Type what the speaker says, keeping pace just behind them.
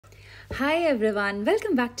Hi everyone,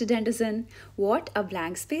 welcome back to Dento'ZEN. What a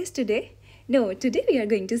blank space today. No, today we are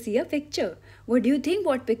going to see a picture. What do you think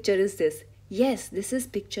what picture is this? Yes, this is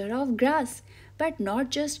picture of grass. But not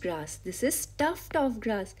just grass, this is tuft of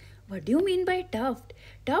grass. What do you mean by tuft?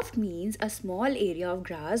 Tuft means a small area of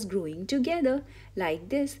grass growing together like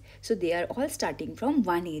this. So they are all starting from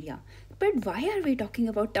one area. But why are we talking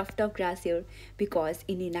about tuft of grass here? Because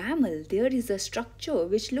in enamel there is a structure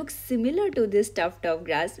which looks similar to this tuft of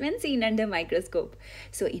grass when seen under microscope.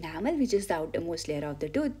 So enamel, which is the outermost layer of the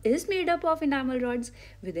tooth, is made up of enamel rods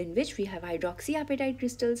within which we have hydroxyapatite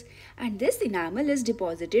crystals, and this enamel is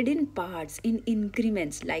deposited in parts, in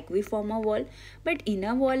increments, like we form a wall. But in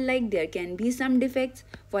a wall like there can be some defects.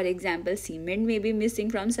 For example, cement may be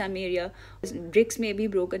missing from some area, bricks may be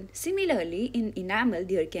broken. Similarly, in enamel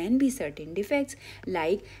there can be certain defects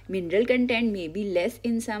like mineral content may be less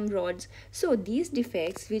in some rods. So these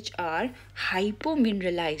defects, which are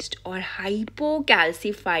hypomineralized or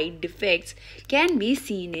hypocalcified defects, can be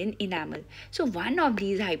seen in enamel. So one of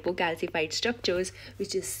these hypocalcified structures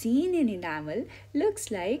which is seen in enamel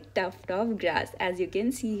looks like tuft of grass, as you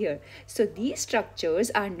can see here. So these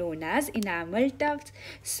structures are known as enamel tufts.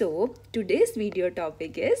 So today's video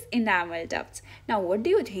topic is enamel tufts. Now what do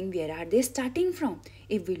you think, where are they starting from?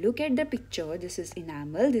 If we look at the picture, this is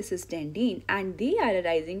enamel, this is dentin, and they are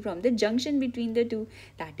arising from the junction between the two,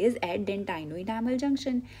 that is at dentino-enamel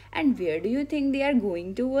junction. And where do you think they are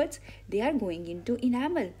going towards? They are going into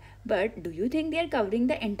enamel. But do you think they are covering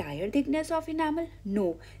the entire thickness of enamel?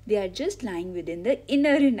 No, they are just lying within the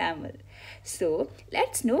inner enamel. So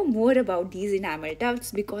let's know more about these enamel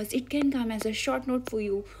tufts, because it can come as a short note for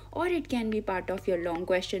you, or it can be part of your long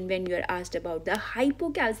question when you are asked about the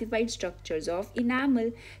hypocalcified structures of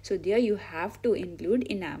enamel. So there you have to include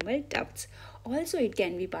enamel tufts. Also, it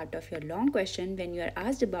can be part of your long question when you are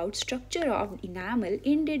asked about structure of enamel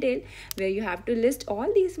in detail, where you have to list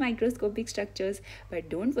all these microscopic structures. But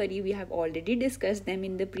don't worry, we have already discussed them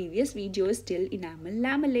in the previous videos till enamel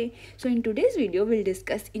lamellae. So in today's video, we'll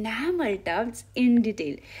discuss enamel tufts in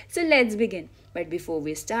detail. So let's begin. But before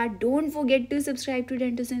we start, don't forget to subscribe to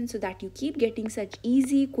Dento'ZEN so that you keep getting such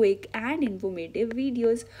easy, quick and informative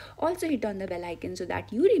videos. Also hit on the bell icon so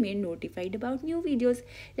that you remain notified about new videos.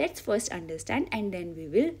 Let's first understand and then we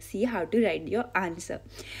will see how to write your answer.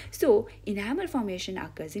 So enamel formation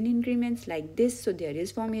occurs in increments like this. So there is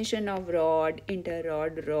formation of rod,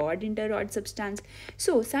 interrod, rod, interrod substance.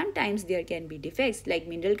 So sometimes there can be defects like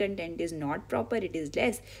mineral content is not proper, it is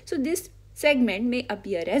less. So this segment may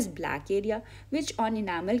appear as black area, which on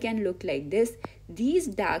enamel can look like this. These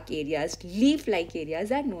dark areas, leaf-like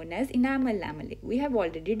areas, are known as enamel lamellae. We have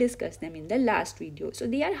already discussed them in the last video. So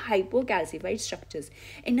they are hypocalcified structures.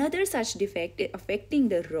 Another such defect affecting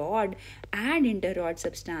the rod and interrod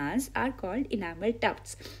substance are called enamel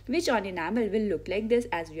tufts, which on enamel will look like this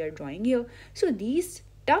as we are drawing here. So these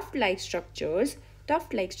tuft-like structures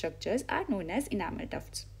are known as enamel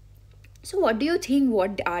tufts. So what do you think,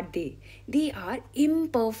 what are they? They are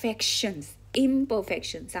imperfections,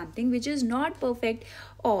 something which is not perfect,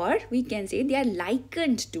 or we can say they are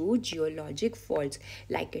likened to geologic faults.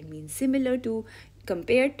 Likened means similar to,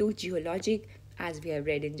 compared to, geologic, as we have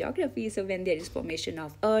read in geography. So when there is formation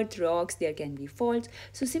of earth, rocks, there can be faults.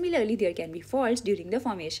 So similarly, there can be faults during the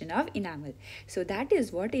formation of enamel. So that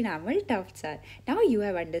is what enamel tufts are. Now you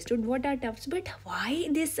have understood what are tufts, but why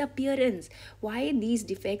this appearance? Why these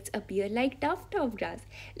defects appear like tuft of grass?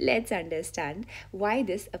 Let's understand why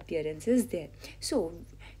this appearance is there. So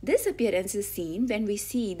this appearance is seen when we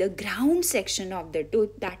see the ground section of the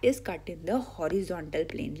tooth that is cut in the horizontal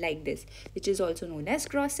plane like this, which is also known as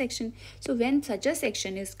cross section. So when such a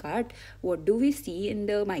section is cut, what do we see in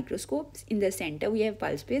the microscopes? In the center we have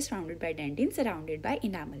pulse space surrounded by dentin, surrounded by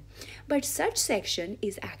enamel. But such section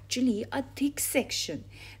is actually a thick section.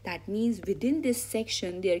 That means within this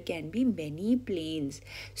section there can be many planes.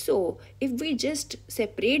 So if we just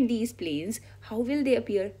separate these planes, how will they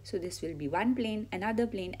appear? So this will be one plane, another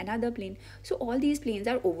plane, another plane. So all these planes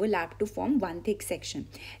are overlapped to form one thick section.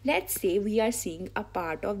 Let's say we are seeing a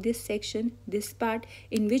part of this section, this part,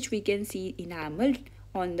 in which we can see enamel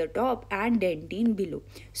on the top and dentin below.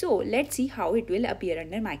 So let's see how it will appear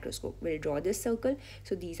under microscope. We'll draw this circle.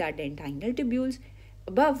 So these are dentinal tubules.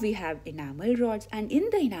 Above we have enamel rods, and in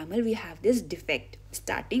the enamel we have this defect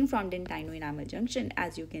starting from dentino-enamel junction,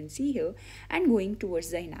 as you can see here, and going towards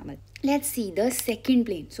the enamel. Let's see the second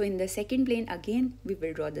plane. So in the second plane again we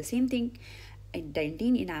will draw the same thing,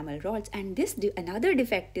 dentin enamel rods, and this another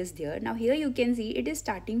defect is there. Now here you can see it is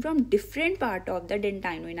starting from different part of the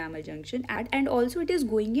dentino-enamel junction, and also it is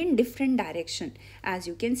going in different direction. As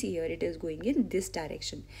you can see here, it is going in this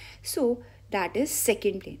direction. So That is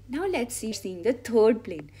second plane. Now let's see seeing the third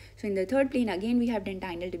plane. So in the third plane again we have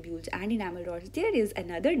dentinal tubules and enamel rods. There is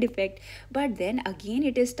another defect, but then again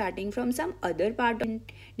it is starting from some other part of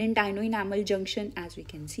dentino-enamel junction, as we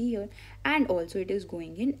can see here, and also it is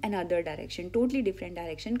going in another direction, totally different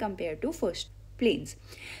direction compared to first planes.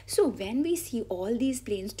 So when we see all these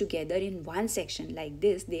planes together in one section like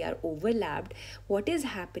this, they are overlapped. What is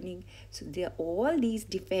happening? So all these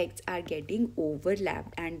defects are getting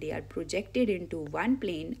overlapped and they are projected into one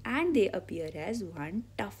plane and they appear as one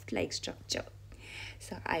tuft-like structure.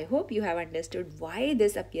 So I hope you have understood why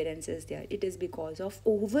this appearance is there. It is because of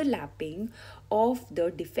overlapping of the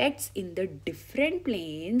defects in the different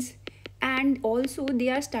planes, and also they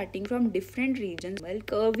are starting from different regions while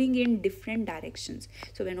curving in different directions.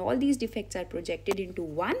 So when all these defects are projected into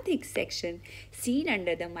one thick section seen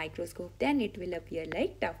under the microscope, then it will appear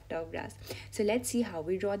like tuft of grass. So let's see how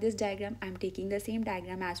we draw this diagram. I'm taking the same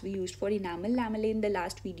diagram as we used for enamel lamellae in the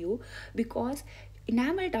last video, because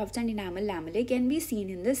enamel tufts and enamel lamellae can be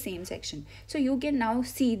seen in the same section. So you can now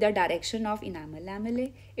see the direction of enamel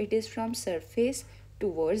lamellae. It is from surface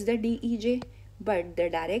towards the DEJ. But the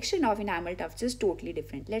direction of enamel tufts is totally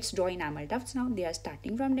different. Let's draw enamel tufts now. They are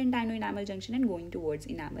starting from dentino-enamel junction and going towards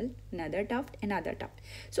enamel, another tuft, another tuft.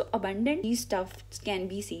 So abundant these tufts can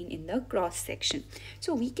be seen in the cross section.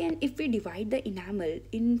 So we can, if we divide the enamel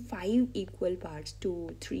in 5 equal parts,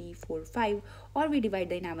 2, 3, 4, 5, or we divide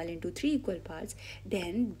the enamel into 3 equal parts,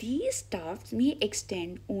 then these tufts may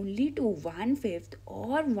extend only to 1/5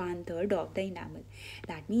 or 1/3 of the enamel.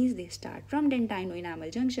 That means they start from dentino-enamel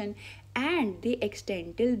junction and they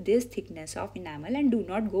extend till this thickness of enamel and do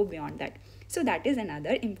not go beyond that. So that is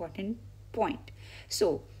another important point.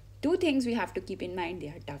 So two things we have to keep in mind: they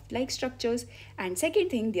are tuft-like structures, and second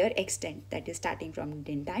thing, their extent, that is starting from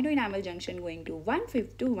dentino-enamel junction going to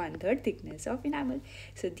 1/5 to 1/3 thickness of enamel.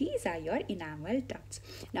 So these are your enamel tufts.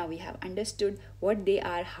 Now we have understood what they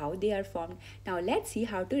are, how they are formed. Now let's see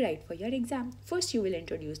how to write for your exam. First you will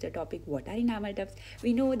introduce the topic, what are enamel tufts?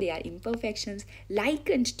 We know they are imperfections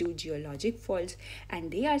likened to geologic faults,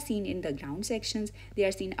 and they are seen in the ground sections. They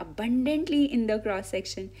are seen abundantly in the cross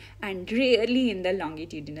section and rarely in the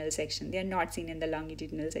longitudinal section. They are not seen in the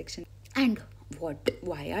longitudinal section. And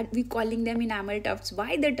why are we calling them enamel tufts?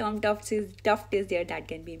 Why the term tuft is there? That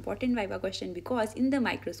can be important viva question, because in the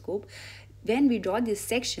microscope, when we draw this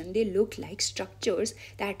section, they look like structures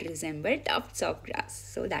that resemble tufts of grass.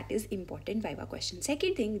 So that is important viva question.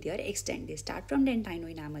 Second thing, their extent. They start from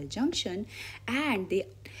dentino-enamel junction and they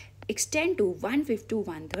extend to 1/5 to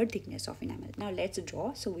 1/3 thickness of enamel. Now let's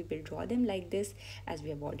draw. So we will draw them like this, as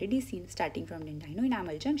we have already seen, starting from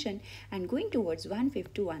dentino-enamel junction and going towards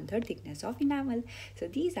 1/5 to 1/3 thickness of enamel. So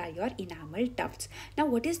these are your enamel tufts. Now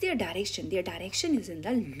what is their direction? Their direction is in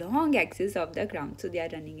the long axis of the ground. So they are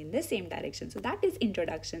running in the same direction. So that is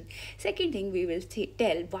introduction. Second thing, we will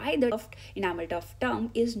tell why the enamel tuft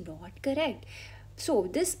term is not correct. So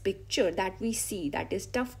this picture that we see, that is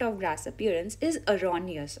tuft of grass appearance, is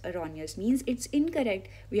erroneous. Erroneous means it's incorrect.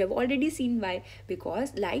 We have already seen why.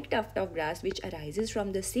 Because like tuft of grass, which arises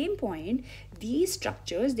from the same point, these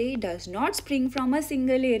structures, they does not spring from a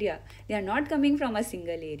single area. They are not coming from a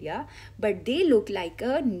single area, but they look like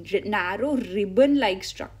a narrow ribbon-like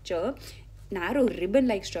structure. Narrow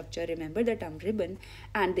ribbon-like structure, remember the term ribbon,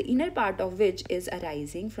 and the inner part of which is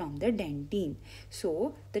arising from the dentine.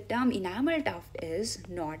 So the term enamel tuft is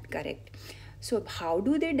not correct. So how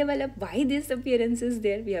do they develop? Why this appearance is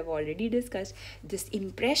there? We have already discussed. This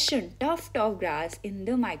impression, tuft of grass, in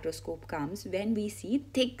the microscope comes when we see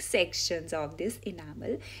thick sections of this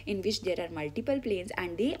enamel in which there are multiple planes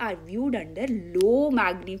and they are viewed under low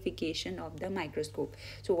magnification of the microscope.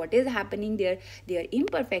 So what is happening there? There are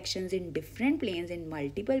imperfections in different planes, in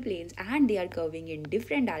multiple planes, and they are curving in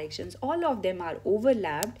different directions. All of them are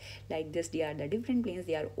overlapped like this. They are the different planes.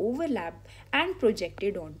 They are overlapped and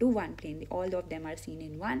projected onto one plane. All of them are seen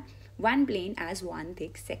in one plane as one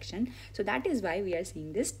thick section. So that is why we are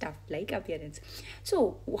seeing this tuft-like appearance.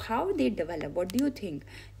 So how they develop? What do you think?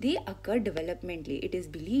 They occur developmentally. It is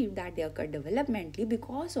believed that they occur developmentally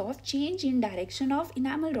because of change in direction of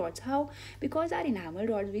enamel rods. How? Because our enamel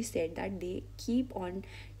rods, we said that they keep on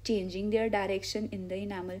changing their direction in the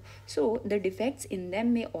enamel. So the defects in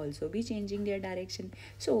them may also be changing their direction.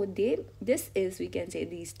 So we can say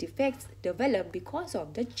these defects develop because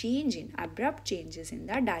of the change in abrupt changes in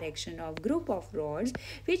the direction of group of rods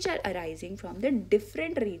which are arising from the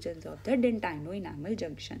different regions of the dentino-enamel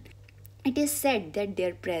junction. It is said that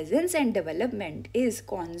their presence and development is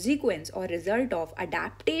consequence or result of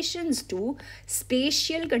adaptations to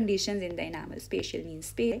spatial conditions in the enamel. Spatial means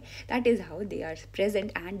space. That is how they are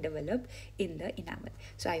present and develop in the enamel.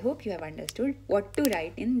 So I hope you have understood what to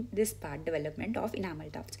write in this part, development of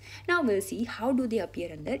enamel tufts. Now we'll see how do they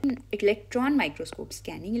appear under electron microscope,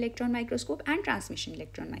 scanning electron microscope and transmission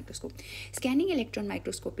electron microscope. Scanning electron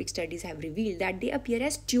microscopic studies have revealed that they appear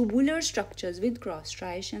as tubular structures with cross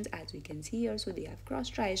striations, as we can see here. So they have cross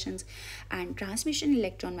striations, and transmission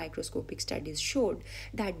electron microscopic studies showed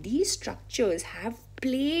that these structures have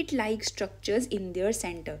plate-like structures in their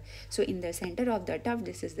center. So in the center of the tuft,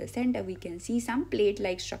 this is the center, we can see some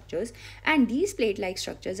plate-like structures, and these plate-like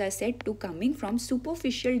structures are said to coming from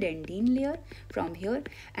superficial dentine layer from here,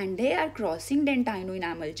 and they are crossing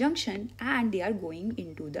dentino-enamel junction and they are going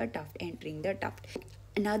into the tuft, entering the tuft.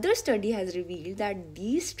 Another study has revealed that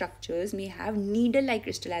these structures may have needle-like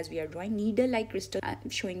crystal, as we are drawing needle-like crystal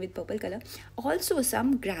showing with purple color. Also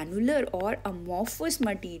some granular or amorphous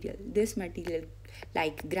material. This material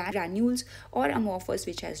like granules or amorphous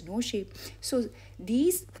which has no shape. So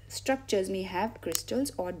these structures may have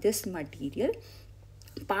crystals or this material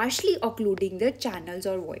partially occluding the channels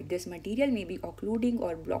or void. This material may be occluding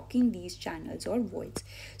or blocking these channels or voids.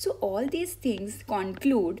 So all these things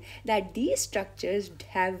conclude that these structures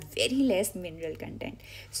have very less mineral content.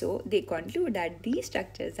 So they conclude that these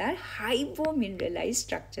structures are hypomineralized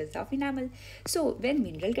structures of enamel. So when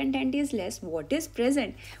mineral content is less, what is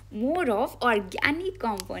present? More of organic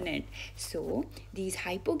component. So these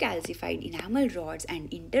hypocalcified enamel rods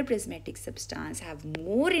and interprismatic substance have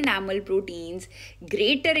more enamel proteins,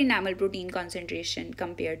 greater enamel protein concentration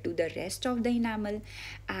compared to the rest of the enamel,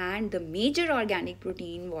 and the major organic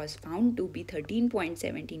protein was found to be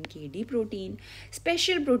 13.17 kD protein.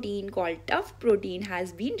 Special protein called tuft protein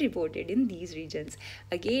has been reported in these regions.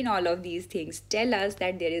 Again, all of these things tell us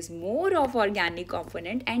that there is more of organic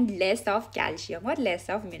component and less of calcium or less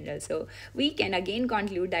of minerals. So we can again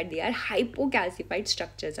conclude that they are hypocalcified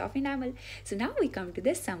structures of enamel. So now we come to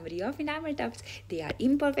the summary of enamel tufts. They are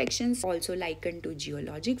imperfections, also likened to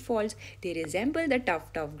geologic faults. They resemble the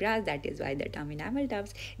tuft of grass, that is why the term enamel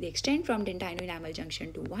tufts. They extend from dentino-enamel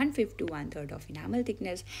junction to 1/5 to 1/3 of enamel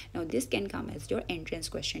thickness. Now this can come as your entrance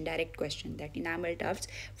question, direct question, that enamel tufts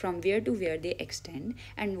from where to where they extend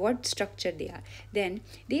and what structure they are. Then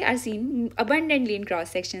they are seen abundantly in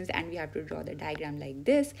cross sections, and we have to draw the diagram like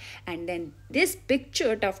this. And then this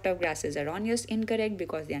picture tuft of grass is erroneous, incorrect,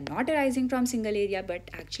 because they are not arising from single area, but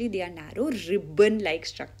actually they are narrow ribbon-like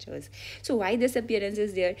structures. So why this appearance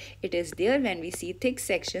is there? It is there when we see thick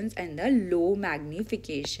sections and the low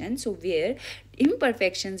magnification. So where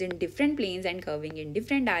imperfections in different planes and curving in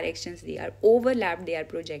different directions, they are overlapped, they are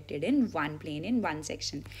projected in one plane, in one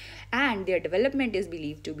section, and their development is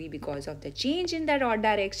believed to be because of the change in the rod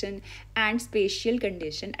direction and spatial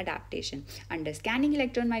condition adaptation. Under scanning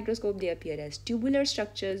electron microscope, they appear as tubular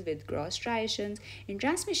structures with cross striations. In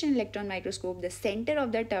transmission electron microscope, the center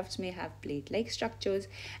of the tufts may have plate-like structures,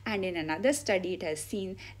 and in another study it has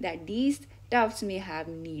seen that these tufts may have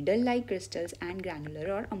needle-like crystals and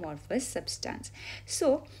granular or amorphous substance.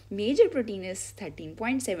 So major protein is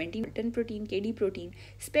 13.17 protein, KD protein.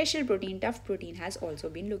 Special protein, tuft protein, has also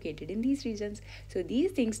been located in these regions. So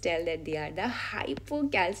these things tell that they are the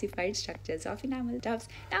hypocalcified structures of enamel tufts.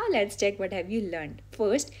 Now let's check what have you learned.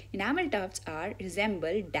 First, enamel tufts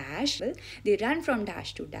resemble dash. They run from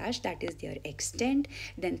dash to dash, that is their extent.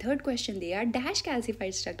 Then third question, they are dash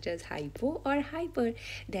calcified structures, hypo or hyper.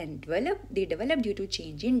 Then they develop due to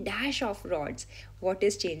change in dash of rods. What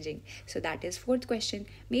is changing? So that is fourth question.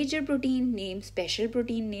 Major protein name, special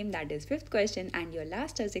protein name, that is fifth question. And your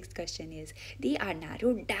last or sixth question is they are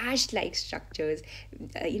narrow dash-like structures,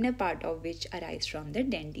 inner part of which arise from the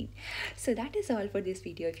dentine. So that is all for this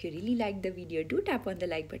video. If you really liked the video, do tap on the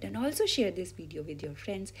like button. Also share this video with your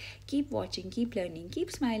friends. Keep watching, keep learning,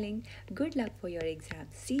 keep smiling. Good luck for your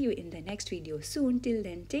exams. See you in the next video soon. Till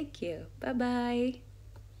then, take care. Bye-bye.